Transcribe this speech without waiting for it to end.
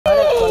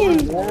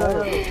I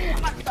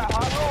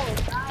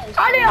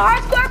did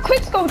hard square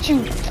quick scoped you.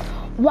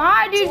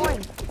 Why did you?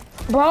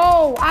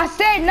 Bro, I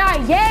said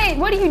not yet.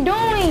 What are you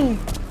doing?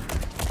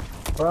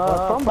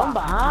 Bro, from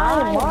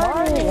behind,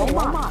 Martin. Oh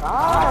my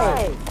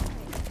god.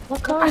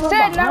 I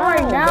said not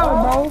right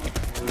now, bro.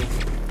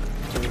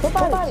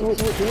 Somebody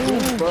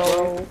switch, bro.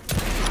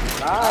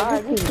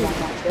 God, this is not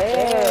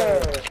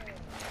fair.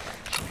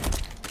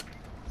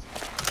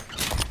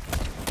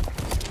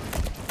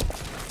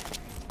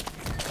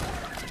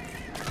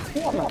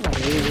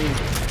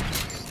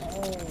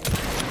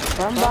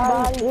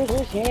 Somebody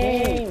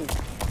switching.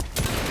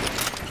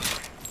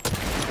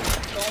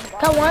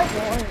 Come on.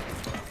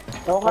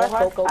 Don't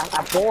hurt, go.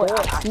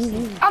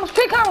 I'm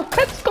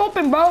quick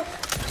scoping, bro.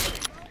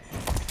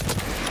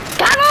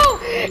 Got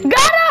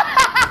him!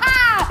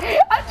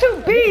 I'm too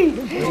deep.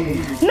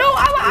 No,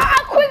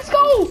 I quick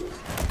scope.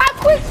 I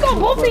quick scope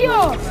both of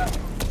y'all.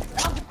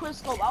 That was a quick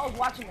scope. I was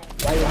watching that.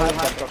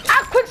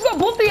 I quick scope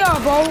both of y'all,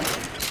 bro.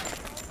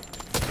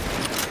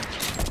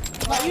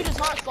 No, you just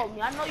hard scope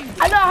me. I know you did.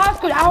 I know I hard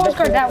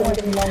scored that one.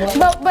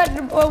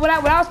 But when I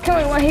was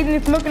killing, when he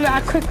didn't smoking,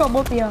 I quick scope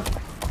both of y'all.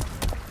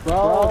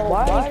 Bro,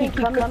 why you keep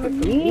coming to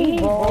me,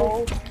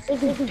 bro?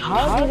 This is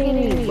targeting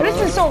me, bro. This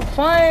is so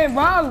fun,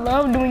 bro. I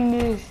love doing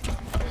this.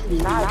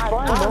 Not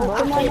fun, bro.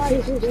 Somebody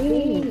switch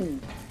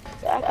teams.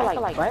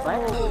 Act like bro.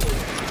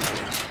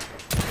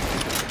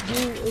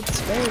 Dude,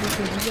 it's fair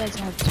because you guys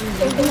have two.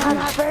 It's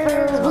not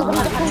fair.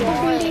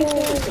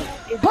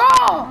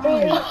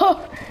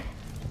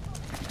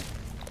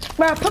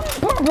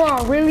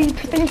 Bro, really? He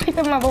picked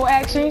up my bow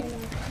action.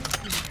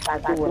 I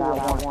do what I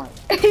want.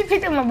 He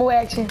picked up my bow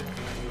action.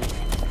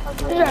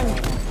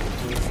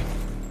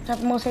 Drop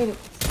the most hated.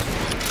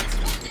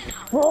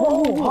 Bro,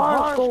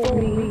 hard scope.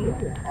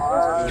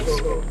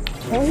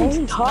 He's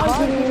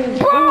targeting me.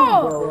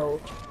 Bro!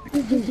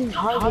 He's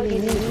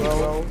targeting me,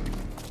 bro.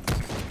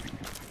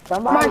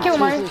 Somebody kill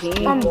mine.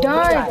 I'm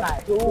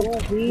done. Two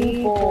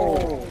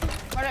people.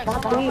 Alright.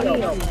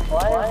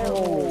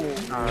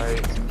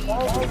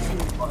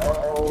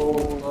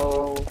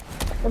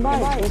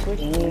 Somebody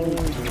switching.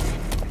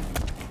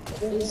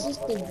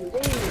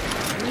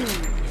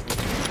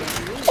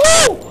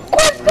 Oh!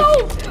 Quick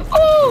scope!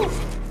 Oh!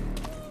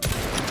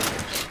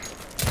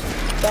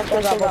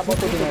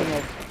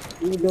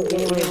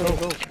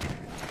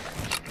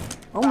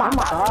 Oh my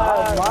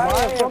god,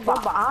 Mario, from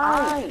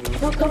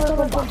behind. Look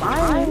from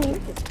behind.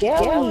 It's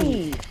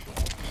scary.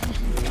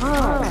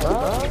 Bro.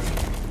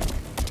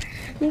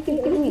 He can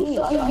do me. He's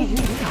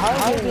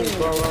targeting me,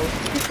 bro.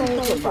 He's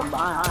going from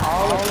behind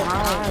all the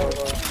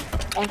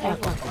time,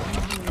 bro.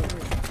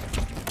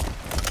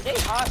 They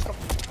hard scope.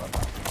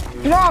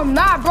 No, I'm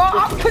not, bro.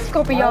 I'm quick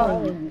scoping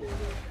y'all.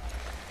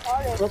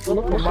 Look at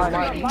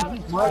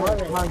Mario,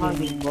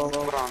 bro.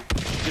 Hold on.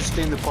 Just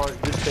stay in the park.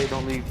 Just stay.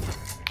 Don't leave.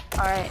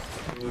 Alright.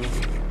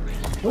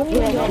 Look at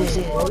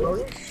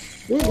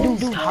this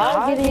dude's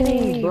targeting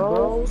me,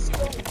 bro.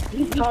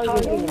 He's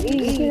targeting me.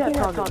 He's not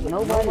targeting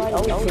nobody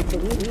else.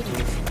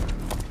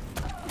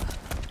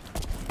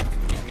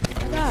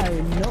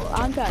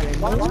 I got it.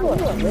 Bro.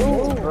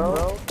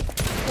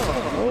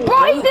 Bro,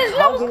 he just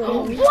knows.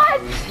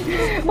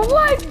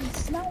 What?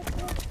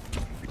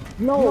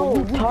 No,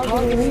 you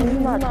targeting me.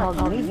 You're not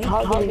targeting me. You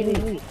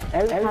targeting me.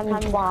 Every time you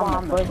spawn,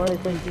 I'm the first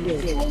person you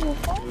get.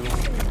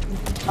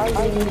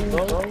 Targeting me,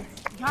 bro.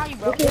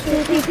 Look at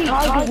this, he's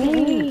targeting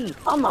me.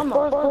 I'm the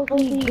first person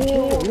you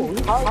kill.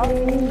 He's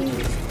targeting me.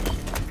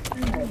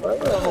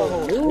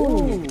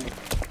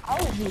 I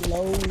was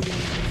reloading.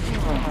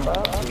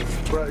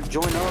 Bro,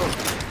 join up.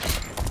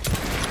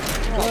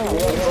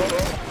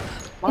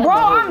 Bro,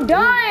 I'm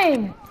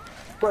done.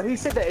 Bro, he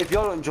said that if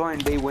y'all don't join,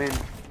 they win.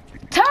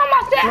 Tell him I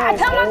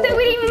said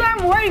we didn't even let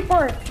him ready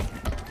for it.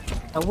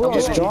 You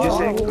just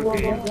said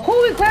cooking. Who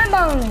we clan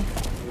battling?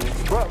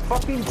 Bro,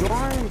 fucking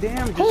join,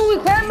 damn. Who we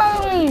clan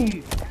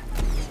battling?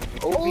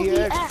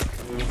 OBX.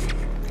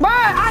 Bro,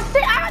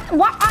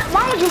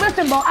 why would you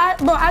listen, bro?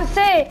 I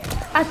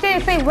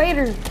said say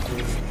later.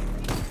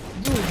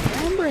 Dude,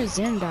 Amber is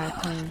in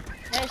that clan.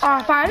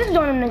 Alright, fine. Just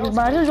join them niggas,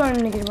 bro. Just join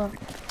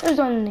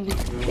them niggas.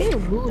 They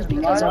lose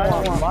because of that.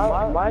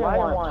 Why do you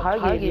want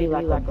target you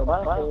like a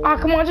butterfly? Ah,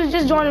 come on,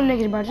 just join them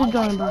niggas, bro. Just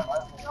join them, bro.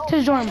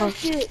 Just join, bro.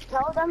 Dude,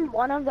 tell them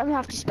one of them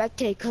have to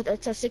spectate because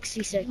it's a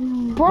 66.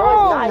 Bro!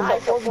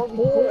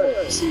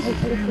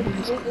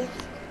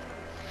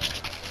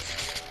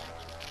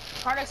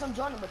 Cardex, I'm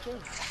joining, but you.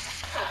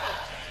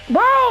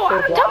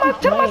 Bro,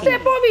 tell my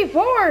said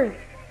before.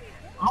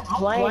 I'm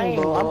playing,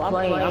 bro. I'm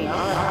playing.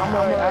 I'm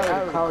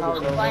already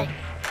college, bro.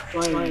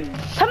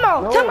 Come on,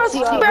 tell my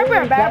See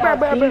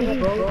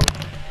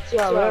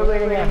how we're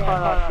ready to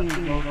call our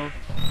team, bro.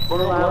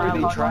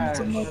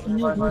 To make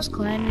new whose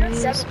clan it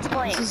is. 7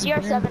 points. This is You're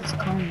Brandon's 7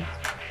 clan.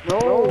 No,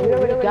 we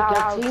already got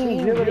our team.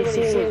 We already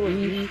said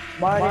we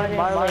Martin,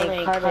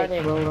 and Cardex,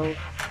 bro.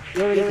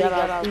 We already got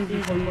our team.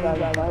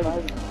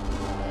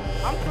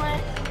 I'm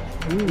playing.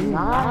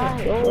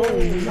 Nice, bro.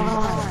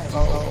 Nice,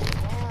 bro.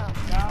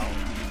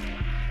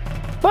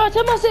 Bro,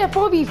 tell me I said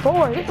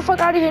 4v4. Get the fuck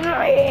out of here,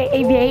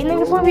 ABA,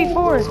 nigga,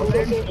 4v4.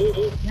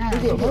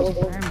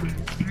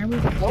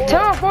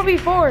 Tell him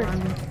 4v4.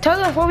 Tell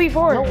them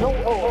 4v4.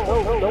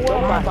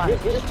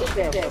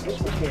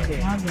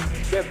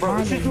 Yeah, bro,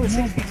 we should do a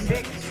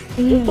 66.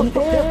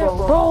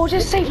 Bro,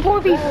 just say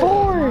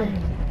 4v4.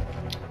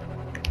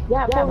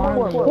 Yeah,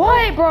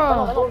 What, bro?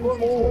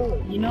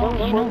 You know.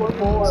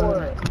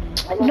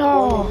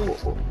 No.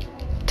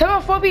 Tell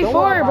him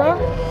 4v4, bro.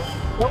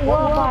 Don't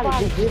worry about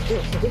it.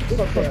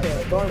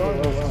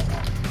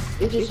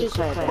 But it's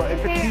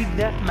a team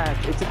deathmatch.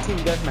 It's a team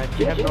deathmatch.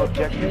 You have no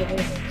objective.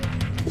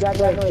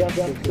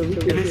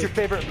 If it's your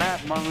favorite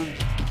map, Marlon.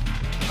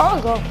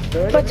 I'll go.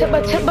 But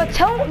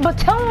tell him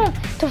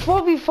to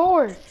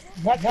 4v4.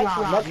 Next round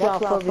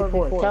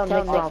 4v4.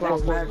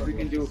 Next match, we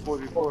can do a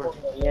 4v4.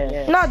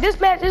 Yeah. No, this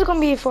match is gonna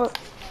be for.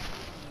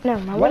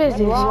 Never mind. What is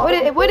this?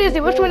 What is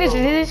it? Which one is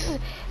it? Is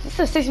this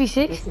a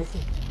 6v6?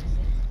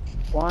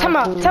 Come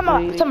on.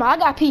 I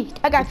got P.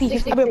 I'll be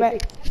right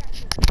back.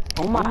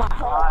 Oh my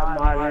god,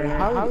 Marlon.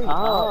 Hurry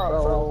up,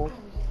 bro.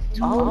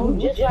 Oh,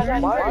 you just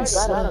got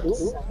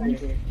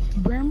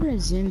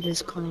Brambra's in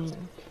this clan.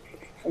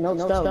 No,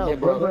 stop. Yeah,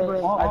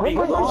 bro. I beat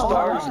Blue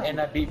Stars and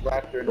I beat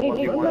Raptor in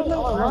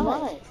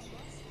 1v1.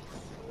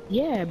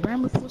 Yeah,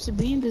 Brambra's supposed to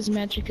be in this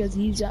match because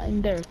he's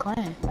in their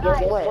clan.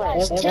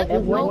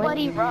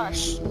 Nobody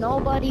rush.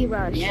 Nobody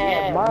rush.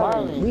 Yeah,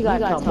 Marlon. We got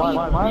to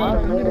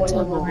Marlon.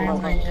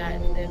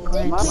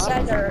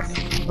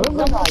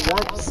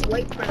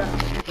 Wait for them.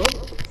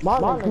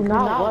 Marlon, do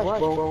not rush,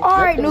 bro.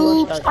 Alright,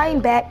 noobs. I'm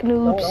back,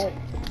 noobs.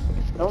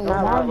 Don't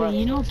Marlon,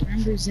 you know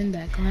Brambra's in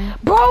that clan.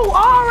 Bro,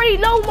 I already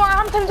know more.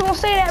 I'm gonna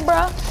say that,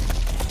 bro.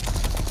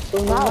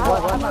 Do not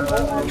rush.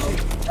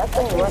 That's a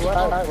rush, bro.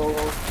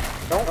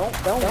 Don't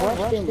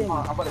rush him.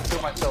 I'm about to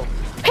kill myself.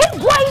 Hey,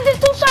 why he just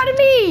two shot at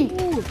me?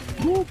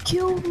 Who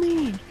killed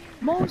me?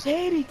 Most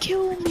hated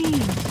killed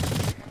me.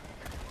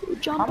 Who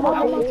jumped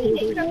on my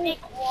head?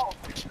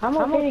 I'm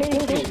okay.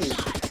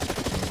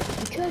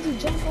 Because he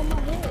jumped on my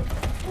head.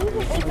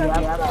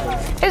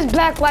 It's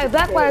Black Light.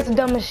 Black Light's the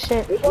dumbest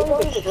shit.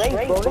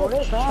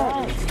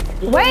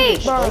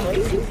 Wait, bro.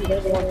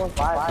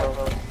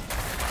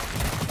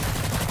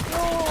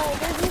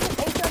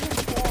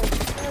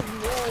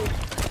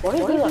 What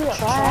is he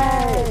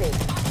trash?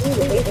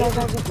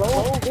 Bro.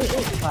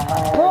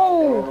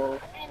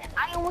 I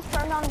almost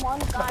turned on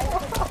one guy.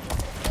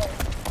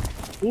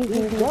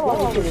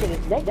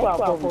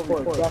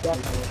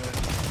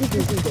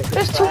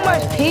 There's too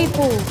much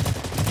people.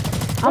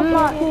 I'm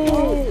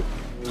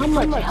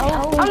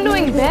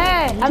doing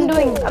bad. I'm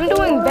doing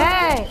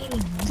bad.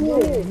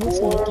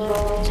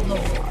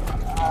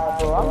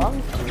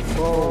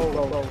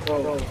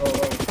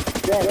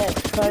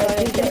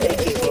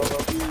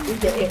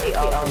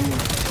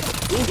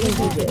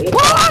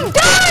 Bro, I'm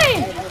done!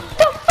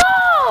 The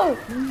fuck?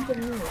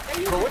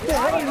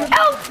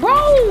 Bro,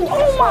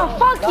 oh my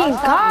fucking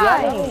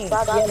god!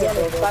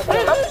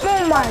 Oh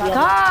my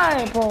god,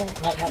 bro.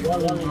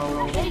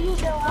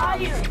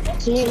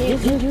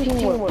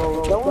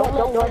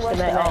 Don't rush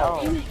them at all.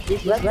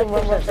 Just let them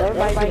rush.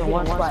 Everybody in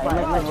one spot.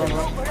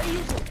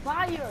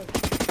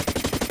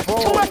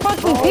 Too much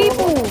fucking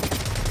people.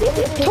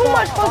 Too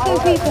much fucking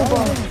people,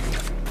 bro.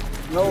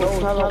 No,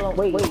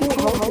 wait, who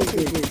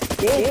hosted this?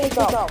 It's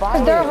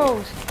It's their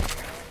host.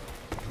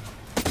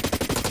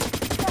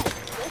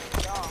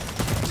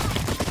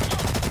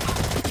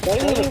 They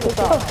even took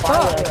off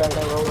fire.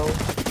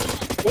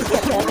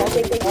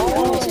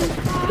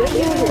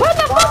 What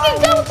the fucking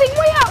Delting?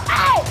 Way out!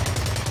 Hey!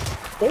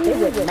 They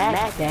use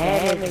max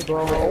damage,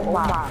 bro. Oh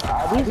my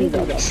god, these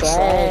are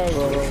trash,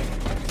 bro.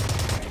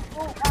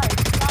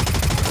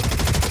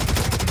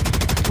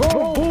 Bro,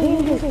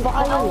 these is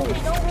fire.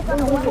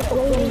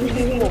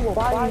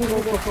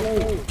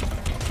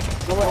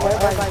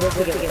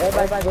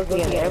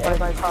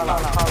 Everybody call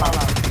out.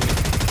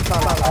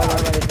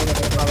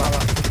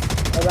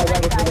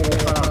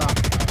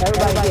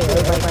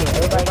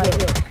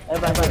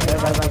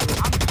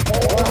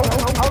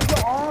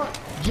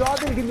 Y'all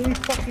didn't give me any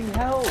fucking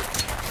help.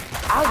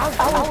 I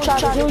was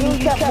trying to do you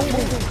kept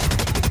moving.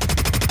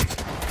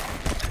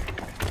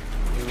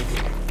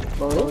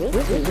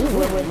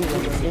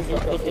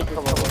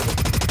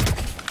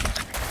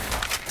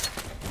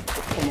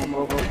 Come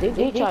on, bro.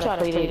 They try to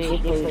play this.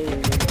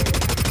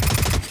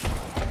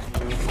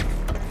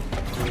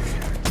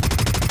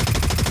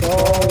 Oh,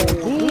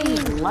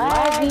 he's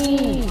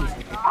laggy.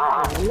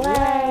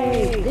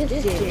 This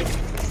is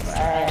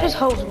Just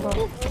host, bro.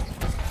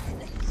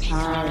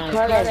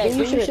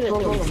 You should have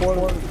told him 4,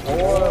 bro.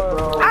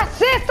 I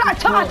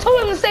told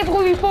him to say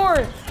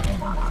 4v4.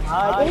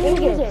 You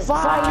get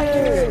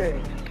fired.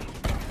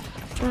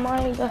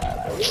 My god.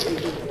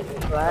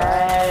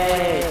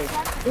 Right.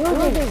 You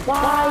get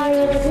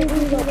fired. We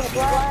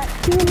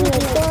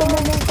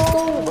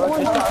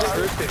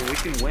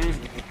can win.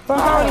 Bro,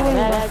 how are you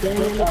winning?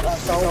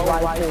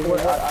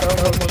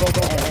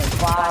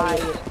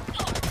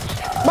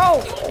 Bro,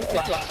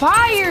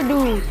 fire,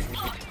 dude.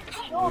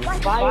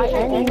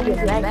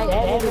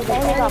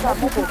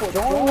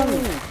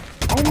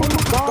 Oh my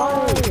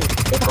god!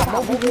 They got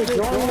mobile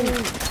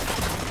joining.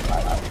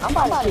 I'm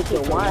about to kick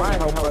your wine,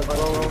 bro.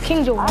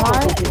 King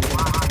Jawan.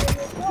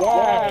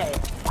 Yeah.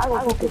 I will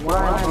kick your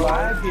wine.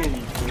 Lagging.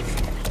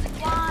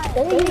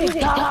 They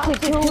toxic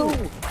too.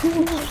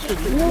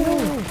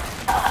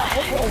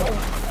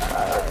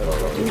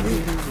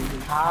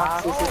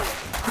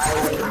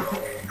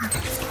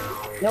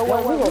 No way,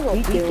 we gonna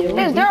beat them.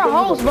 Yes, they're a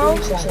host, bro. We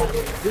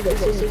gonna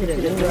send to the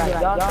new like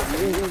y'all.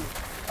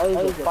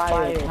 Oh,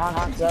 fire,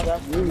 toxic,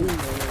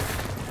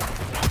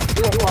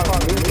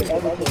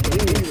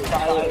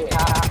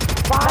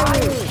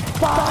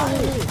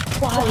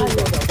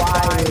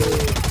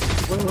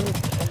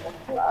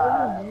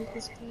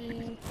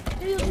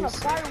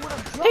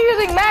 They're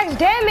using max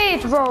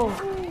damage, bro.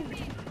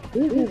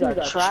 These are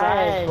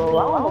trash, bro. I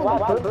don't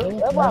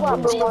know why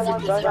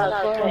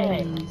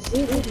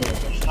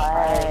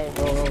trash,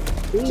 bro.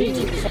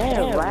 These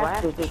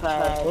rap with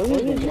trash, bro.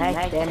 Using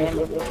max damage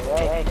with the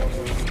leg.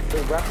 The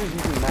rappers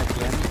using max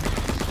damage.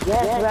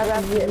 Yes,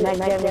 rappers using max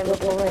damage with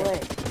the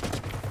leg.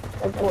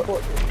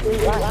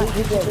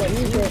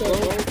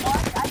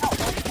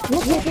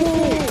 Look at you!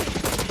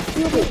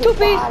 Two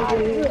piece.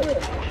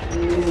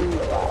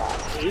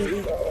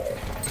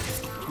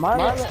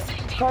 Marlon,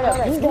 turn up.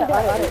 Who's that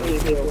other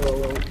video, bro?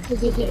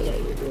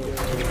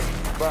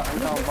 But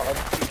no, but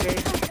okay.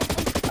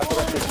 I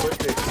forgot this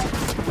birthday.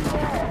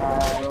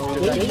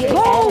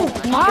 Go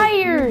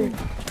fire.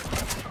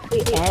 They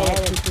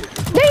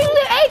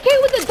lit AK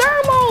with the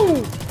thermo.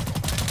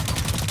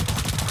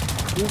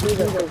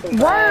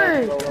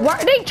 Word.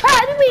 They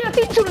tried. They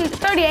beat a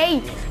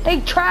 238. They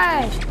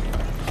tried.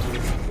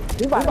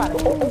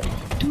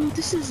 Dude,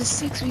 this is a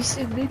 6v6.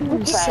 They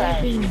doing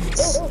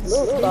sevens.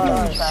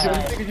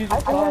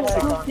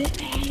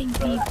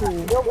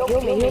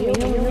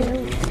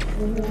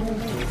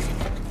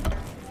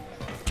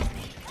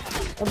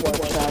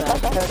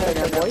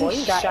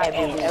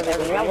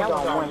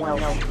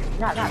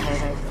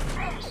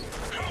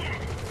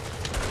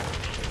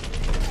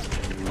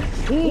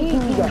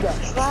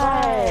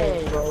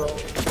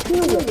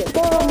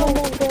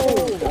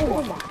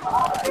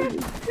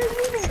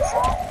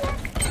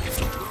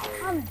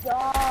 I'm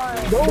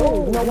done. No,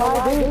 why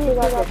do you feel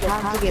like a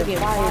toxic and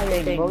fire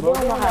thing, bro? You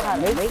don't know how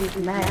to make these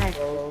match,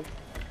 bro.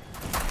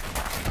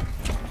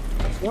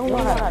 You don't know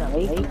how to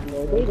make it, bro.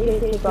 They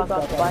take off the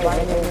fire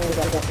and then they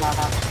got the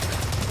fire.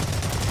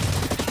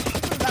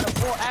 Got a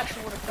full action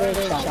with a third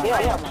shot. Yeah.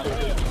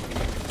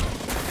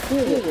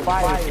 He's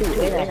fire too,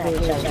 and that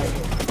headshot.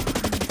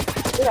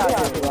 Get out of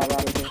here,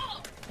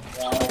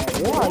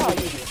 bro.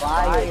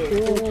 Fire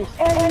too,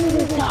 and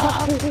he's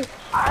toxic.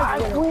 I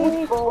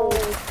quit, bro.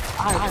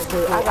 I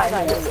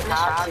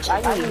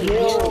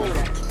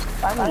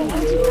need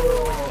you.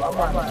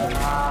 I'm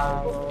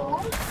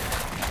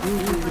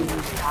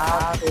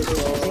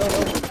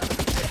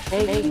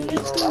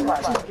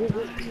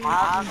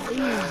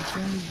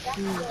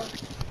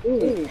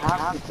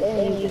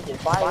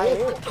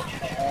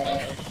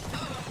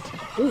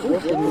Oh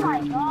my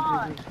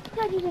god.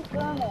 You just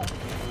thermal.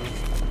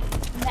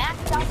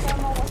 Maxed out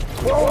thermal.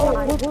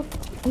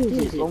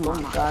 Oh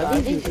my god,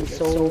 this is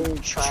so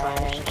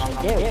trash. Like,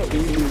 they're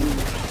really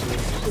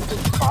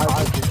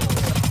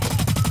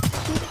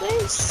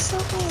They're so...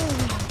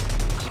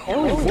 and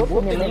we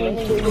whooping them and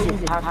they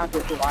have to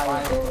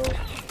fire, bro.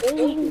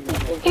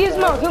 He is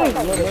more. Come here.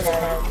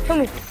 Come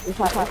here. It's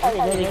like, I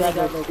really got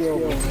no skill,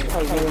 bro. It's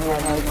like, they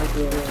don't have no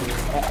skill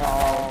at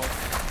all.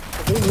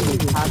 They really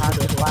have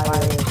to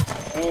fire,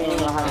 and they don't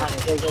know how to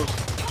take it.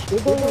 They're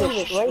doing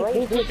it straight,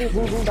 they just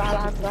do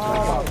that.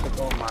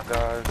 Oh my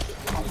gosh.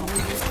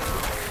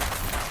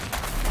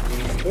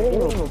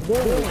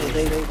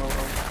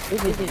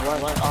 This is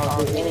what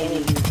all the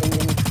enemies.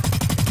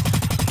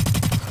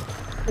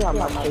 Yeah,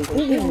 my face.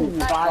 This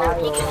is fire,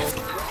 bro.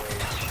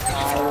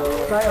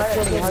 Try to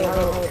kill me, how you go?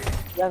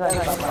 Yeah, that's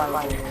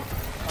fire.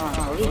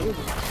 This is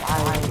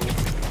fire.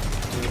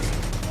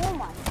 Oh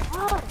my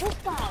god, this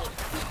guy.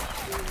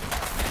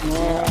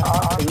 Man,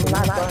 you're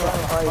not going to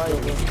fight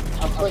it.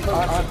 I'm putting on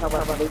top of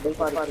the big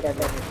party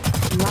together.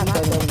 I'm not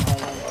going to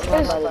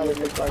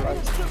fight it.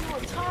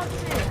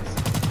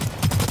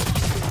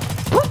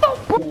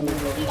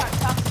 He got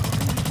toxic.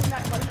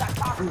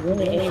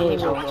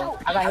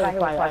 I got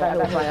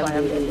fire.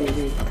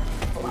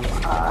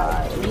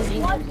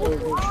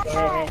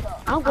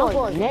 I'm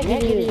going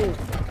negative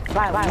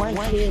by one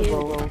kill,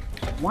 bro.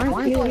 One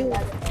kill.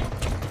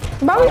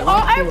 Bro,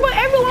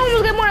 everyone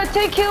was getting more than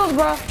 10 kills,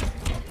 bro.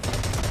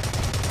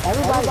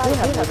 Everybody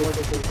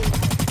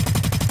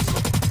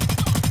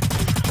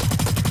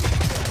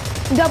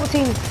Double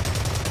team.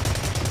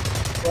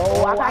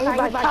 bro, I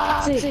got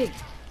toxic.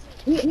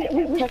 We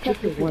check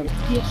this one.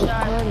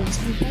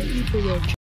 Yeah,